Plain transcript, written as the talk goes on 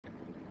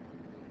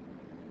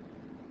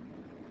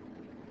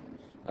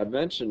I've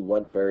mentioned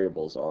what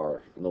variables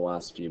are in the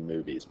last few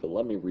movies, but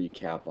let me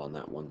recap on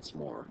that once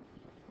more.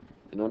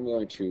 And I'm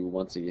going to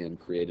once again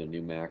create a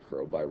new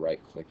macro by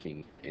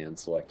right-clicking and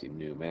selecting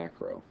New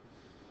Macro.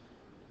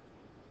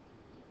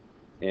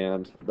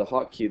 And the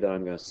hotkey that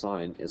I'm going to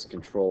assign is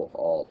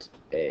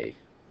Control-Alt-A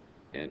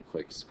and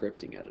click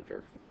Scripting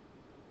Editor.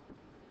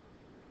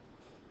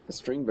 A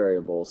string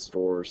variable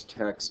stores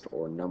text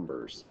or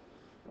numbers.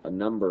 A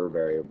number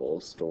variable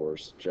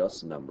stores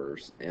just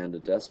numbers, and a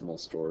decimal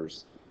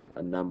stores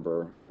a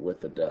number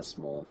with a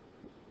decimal.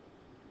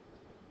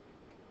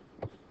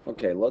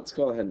 Okay, let's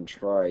go ahead and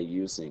try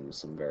using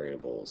some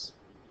variables.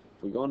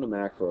 If we go into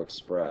Macro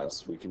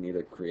Express, we can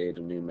either create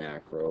a new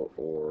macro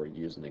or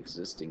use an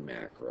existing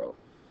macro.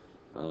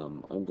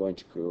 I'm going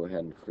to go ahead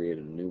and create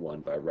a new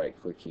one by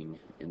right-clicking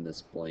in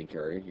this blank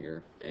area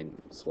here and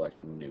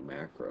selecting New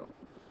Macro.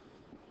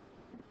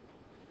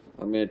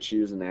 I'm going to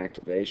choose an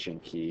activation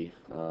key.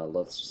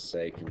 Let's just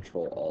say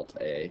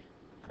Control-Alt-A,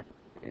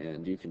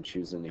 and you can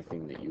choose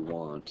anything that you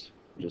want.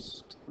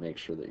 Just make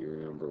sure that you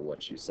remember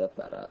what you set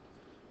that at.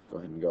 Go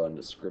ahead and go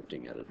into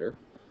Scripting Editor.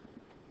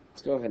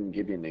 Let's go ahead and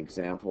give you an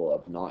example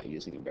of not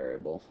using a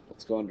variable.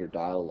 Let's go under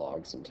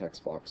Dialogues and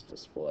Text Box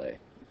Display.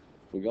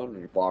 If we go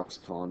under Box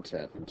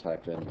Content and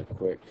type in the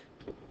quick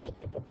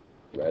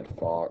red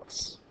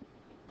fox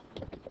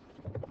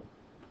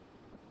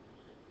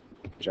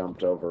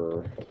jumped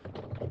over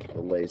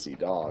the lazy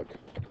dog,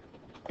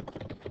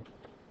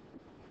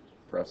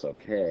 press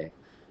OK,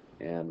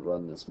 and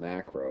run this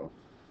macro.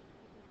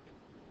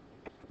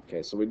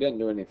 Okay, so we didn't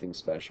do anything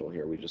special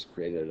here. We just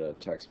created a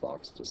text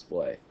box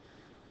display.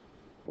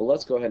 Well,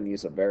 let's go ahead and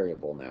use a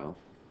variable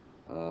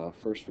now.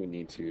 First, we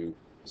need to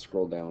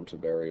scroll down to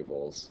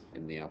variables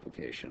in the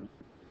application,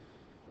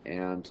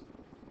 and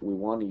we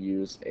want to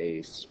use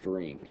a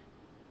string.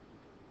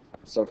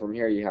 So from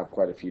here you have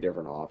quite a few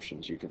different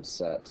options. You can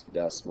set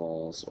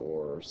decimals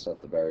or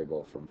set the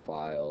variable from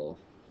file,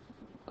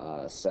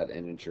 set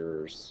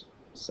integers,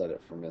 set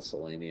it for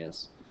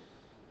miscellaneous,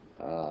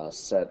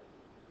 set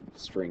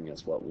string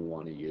is what we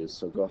want to use,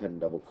 so go ahead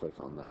and double click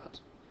on that.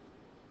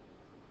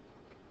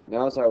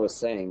 Now, as I was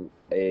saying,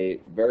 a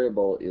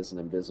variable is an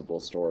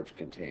invisible storage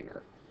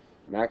container.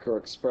 Macro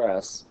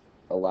Express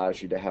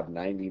allows you to have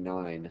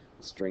 99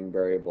 string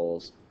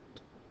variables,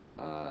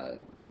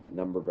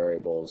 number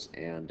variables,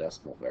 and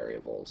decimal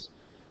variables.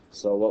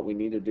 So what we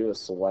need to do is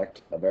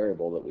select a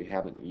variable that we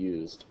haven't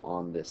used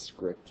on this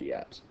script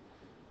yet.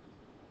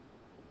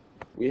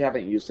 We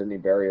haven't used any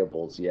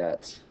variables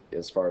yet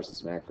as far as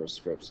this macro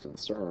script's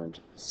concerned,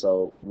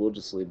 so we'll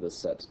just leave this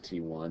set to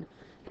T1,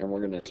 and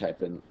we're going to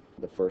type in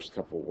the first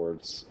couple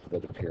words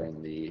that appear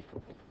in the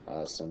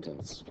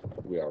sentence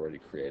we already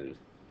created.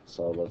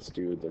 So let's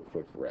do the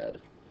quick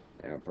red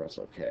and press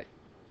OK.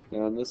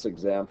 Now in this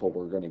example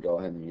we're going to go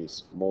ahead and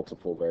use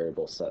multiple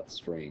variable set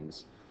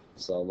strings.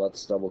 So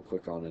let's double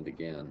click on it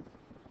again.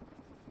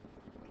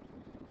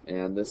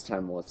 And this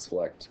time let's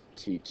select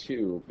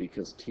T2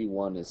 because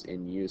T1 is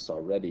in use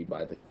already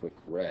by the quick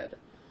red.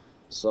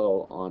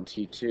 So on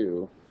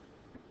T2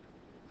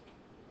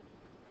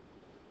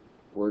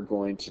 we're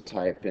going to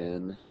type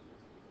in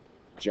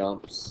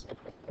jumps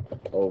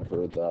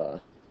over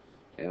the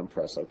and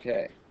press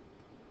OK.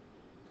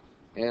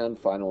 And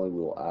finally we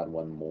will add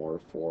one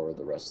more for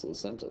the rest of the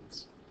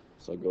sentence.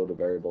 So go to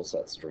variable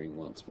set string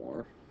once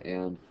more,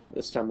 and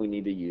this time we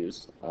need to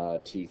use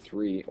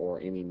T3 or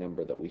any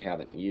number that we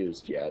haven't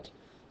used yet,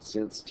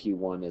 since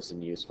T1 is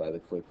in use by the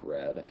quick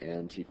red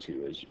and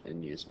T2 is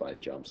in use by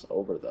jumps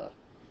over the.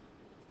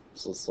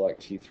 So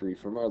select T3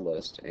 from our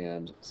list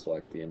and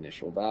select the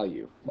initial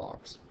value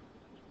box.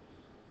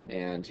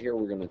 And here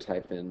we're going to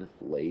type in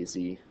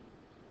lazy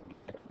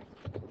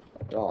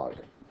dog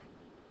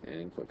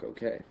and click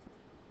OK.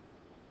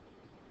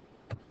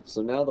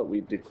 So now that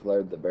we've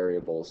declared the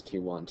variables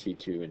T1,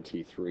 T2, and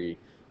T3,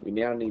 we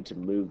now need to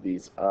move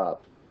these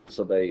up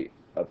so they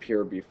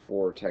appear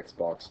before text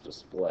box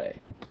display.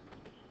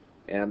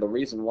 And the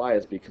reason why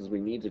is because we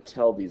need to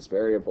tell these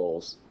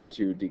variables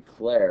to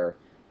declare,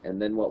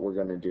 and then what we're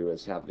going to do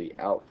is have the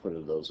output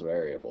of those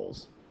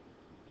variables.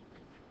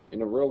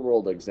 In a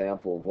real-world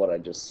example of what I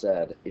just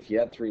said, if you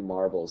had 3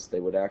 marbles, they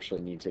would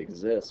actually need to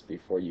exist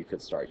before you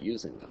could start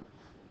using them.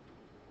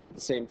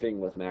 The same thing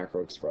with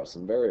macro express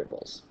and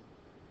variables.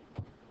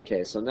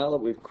 Okay, so now that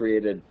we've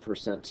created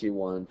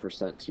 %T1,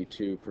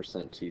 %T2,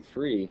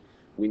 %T3,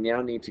 we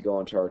now need to go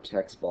into our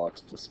text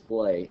box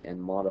display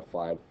and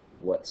modify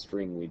what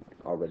string we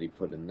already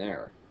put in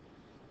there.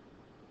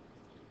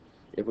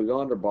 If we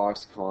go under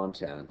box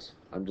content,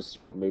 I'm just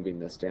moving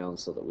this down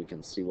so that we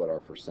can see what our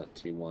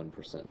 %T1,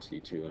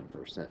 %T2, and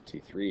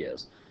 %T3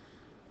 is.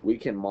 We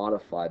can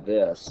modify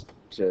this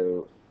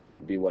to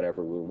be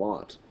whatever we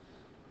want.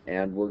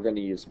 And we're going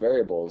to use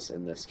variables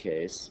in this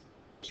case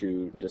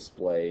to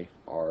display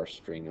our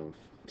string of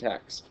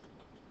text.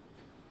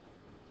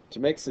 To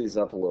mix these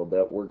up a little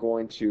bit, we're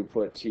going to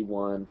put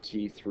T1,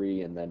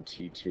 T3, and then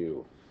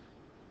T2.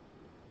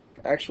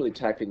 Actually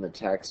typing the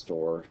text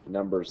or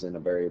numbers in a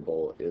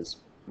variable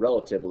is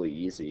relatively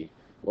easy.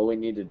 what we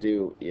need to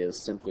do is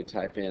simply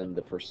type in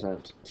the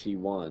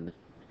 %t1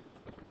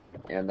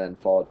 and then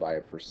followed by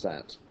a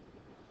 %.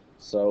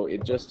 So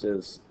it just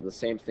is the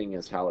same thing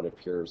as how it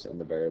appears in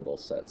the variable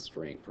set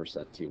string,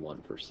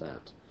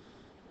 %t1%.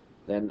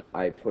 Then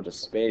I put a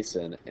space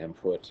in and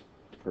put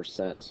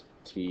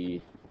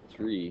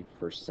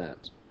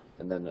 %t3%,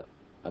 and then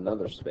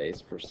another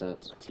space,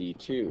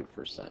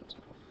 %t2%.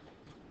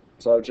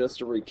 So just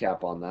to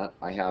recap on that,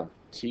 I have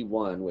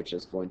T1, which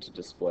is going to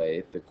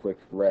display the quick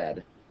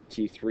red,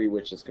 T3,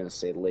 which is going to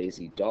say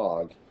lazy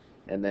dog,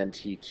 and then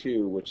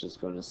T2, which is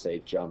going to say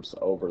jumps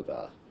over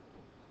the.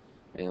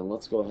 And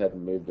let's go ahead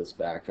and move this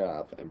back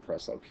up and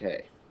press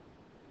OK.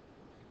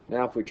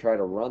 Now if we try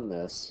to run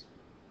this,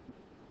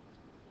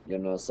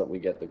 you'll notice that we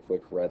get the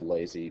quick red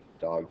lazy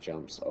dog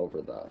jumps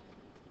over the.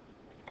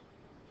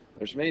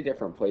 There's many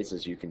different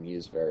places you can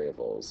use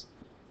variables.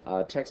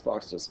 Text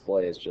box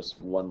display is just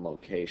one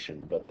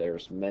location, but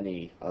there's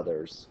many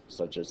others,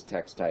 such as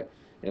text type.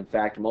 In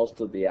fact,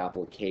 most of the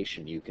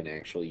application you can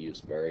actually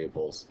use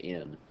variables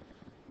in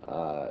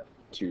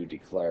to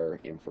declare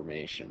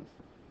information.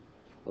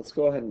 Let's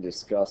go ahead and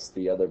discuss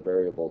the other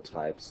variable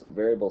types.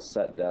 Variable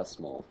set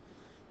decimal,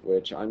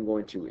 which I'm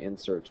going to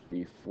insert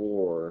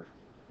before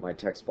my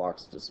text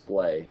box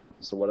display.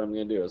 So what I'm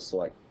going to do is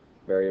select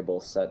variable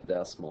set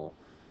decimal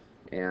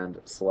and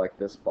select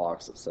this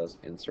box that says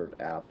insert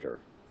after.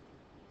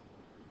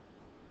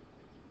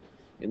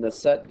 In the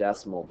set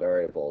decimal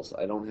variables,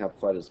 I don't have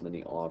quite as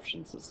many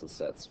options as the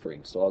set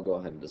string, so I'll go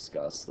ahead and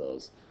discuss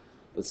those.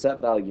 The set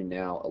value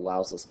now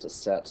allows us to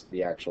set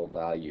the actual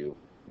value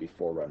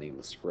before running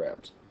the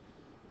script.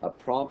 A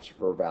prompt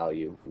for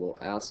value will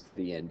ask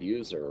the end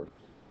user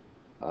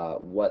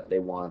what they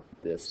want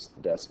this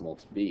decimal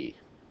to be.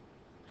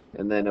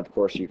 And then, of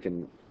course, you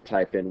can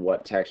type in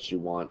what text you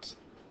want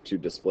to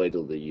display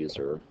to the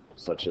user,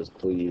 such as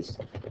please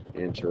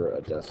enter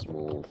a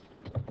decimal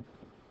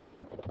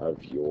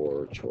of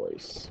your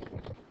choice.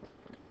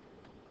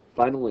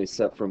 Finally,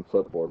 set from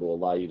clipboard will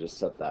allow you to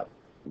set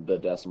the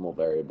decimal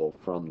variable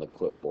from the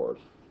clipboard.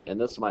 And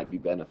this might be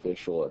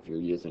beneficial if you're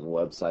using a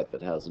website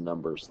that has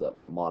numbers that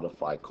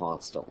modify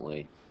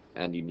constantly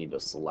and you need to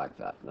select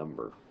that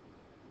number.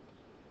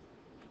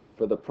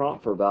 For the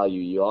prompt for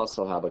value, you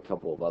also have a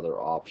couple of other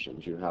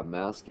options. You have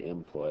mask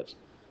input,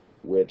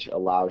 which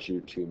allows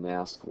you to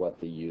mask what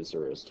the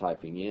user is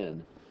typing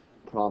in.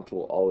 Prompt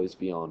will always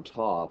be on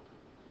top,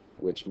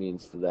 which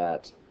means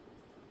that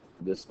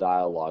this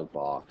dialog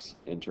box,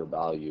 enter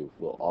value,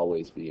 will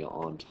always be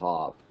on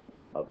top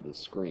of the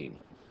screen.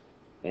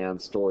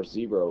 And store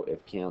 0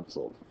 if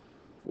canceled,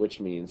 which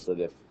means that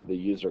if the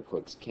user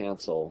clicks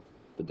cancel,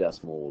 the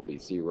decimal will be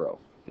 0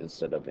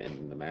 instead of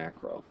ending the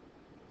macro.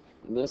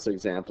 In this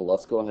example,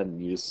 let's go ahead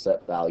and use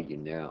set value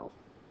now.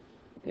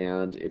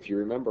 And if you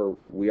remember,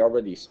 we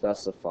already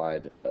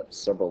specified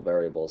several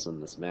variables in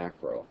this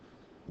macro,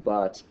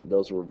 but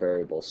those were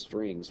variable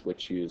strings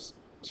which use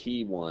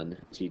T1,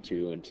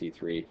 T2, and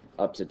T3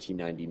 up to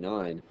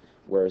T99,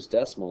 whereas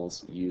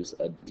decimals use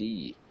a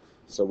D.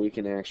 So we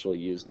can actually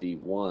use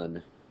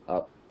D1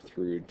 up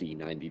through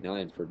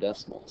D99 for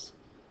decimals.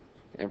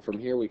 And from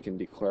here we can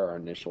declare our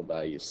initial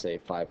value, say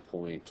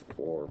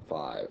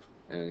 5.45,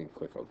 and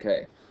click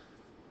OK.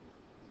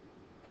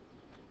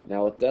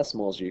 Now with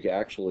decimals you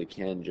actually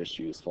can just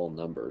use whole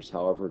numbers.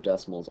 However,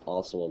 decimals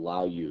also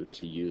allow you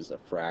to use a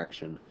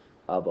fraction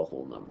of a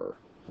whole number,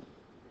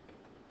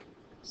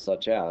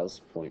 such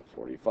as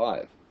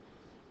 0.45.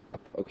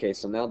 Okay,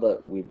 so now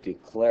that we've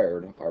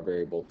declared our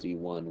variable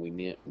D1,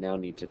 we now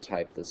need to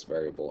type this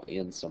variable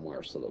in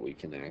somewhere so that we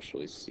can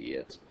actually see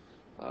it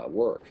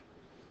work.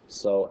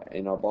 So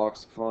in our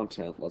box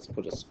content, let's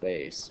put a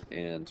space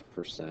and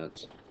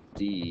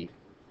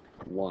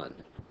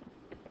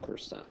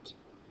 %D1%,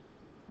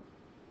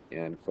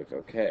 and click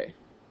OK.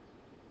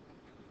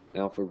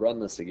 Now if we run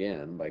this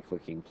again by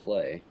clicking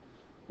play,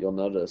 you'll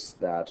notice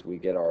that we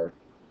get our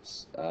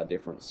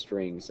different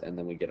strings, and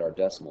then we get our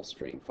decimal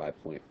string,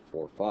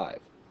 5.45.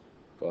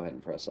 Go ahead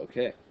and press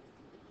OK.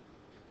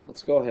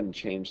 Let's go ahead and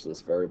change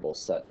this variable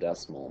set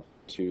decimal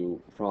to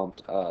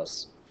prompt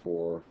us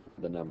for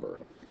the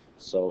number.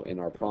 So in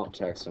our prompt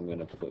text, I'm going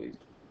to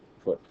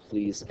put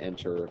please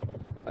enter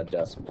a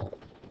decimal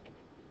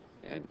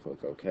and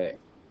click OK.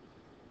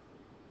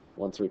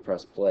 Once we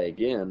press play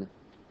again,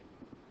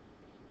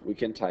 we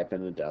can type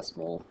in a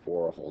decimal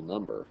or a whole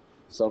number.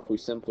 So if we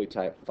simply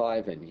type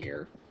 5 in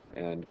here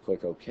and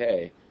click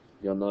OK,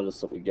 you'll notice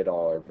that we get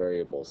all our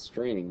variable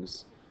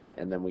strings,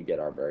 and then we get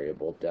our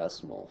variable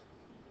decimal.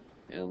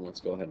 And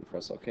let's go ahead and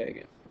press OK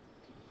again.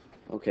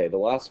 Okay, the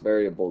last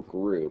variable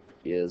group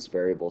is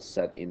variable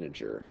set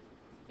integer,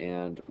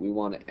 and we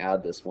want to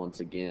add this once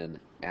again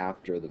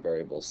after the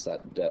variable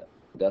set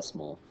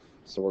decimal,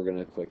 so we're going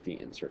to click the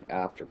insert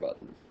after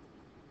button.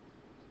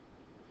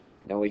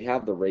 Now we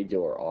have the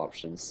regular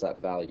options,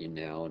 set value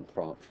now and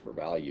prompt for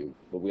value,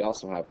 but we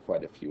also have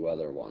quite a few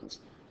other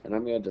ones, and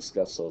I'm going to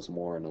discuss those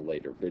more in a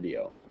later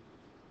video.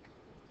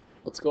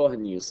 Let's go ahead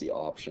and use the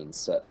option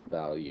set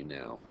value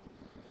now.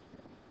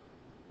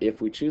 If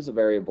we choose a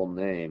variable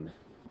name,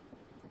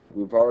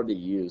 we've already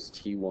used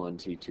T1,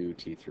 T2,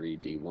 T3,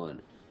 D1.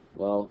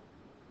 Well,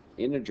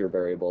 integer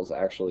variables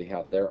actually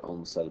have their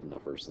own set of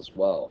numbers as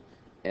well,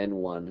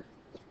 N1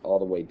 all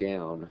the way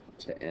down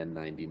to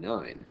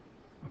N99.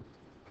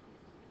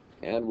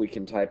 And we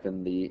can type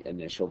in the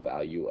initial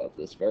value of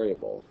this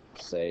variable,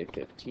 say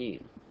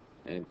 15,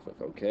 and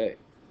click OK.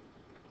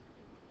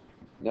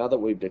 Now that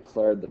we've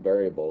declared the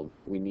variable,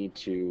 we need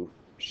to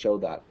show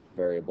that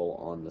variable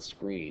on the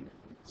screen.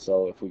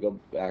 So if we go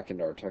back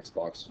into our text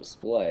box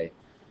display,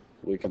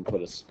 we can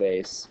put a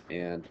space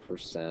and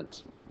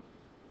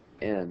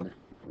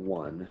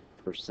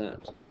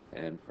 %N1%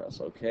 and press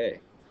OK.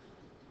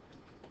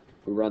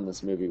 If we run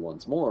this movie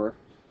once more,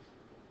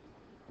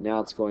 now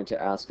it's going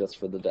to ask us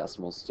for the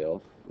decimal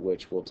still,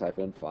 which we'll type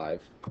in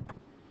 5.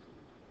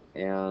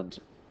 And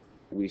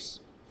we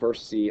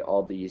first see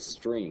all these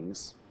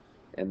strings,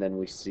 and then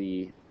we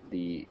see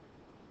the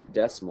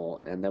decimal,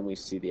 and then we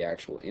see the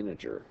actual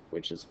integer,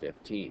 which is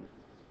 15,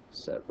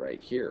 set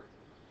right here.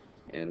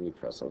 And we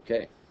press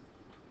OK.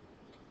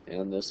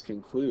 And this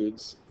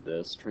concludes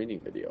this training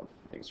video.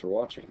 Thanks for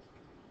watching.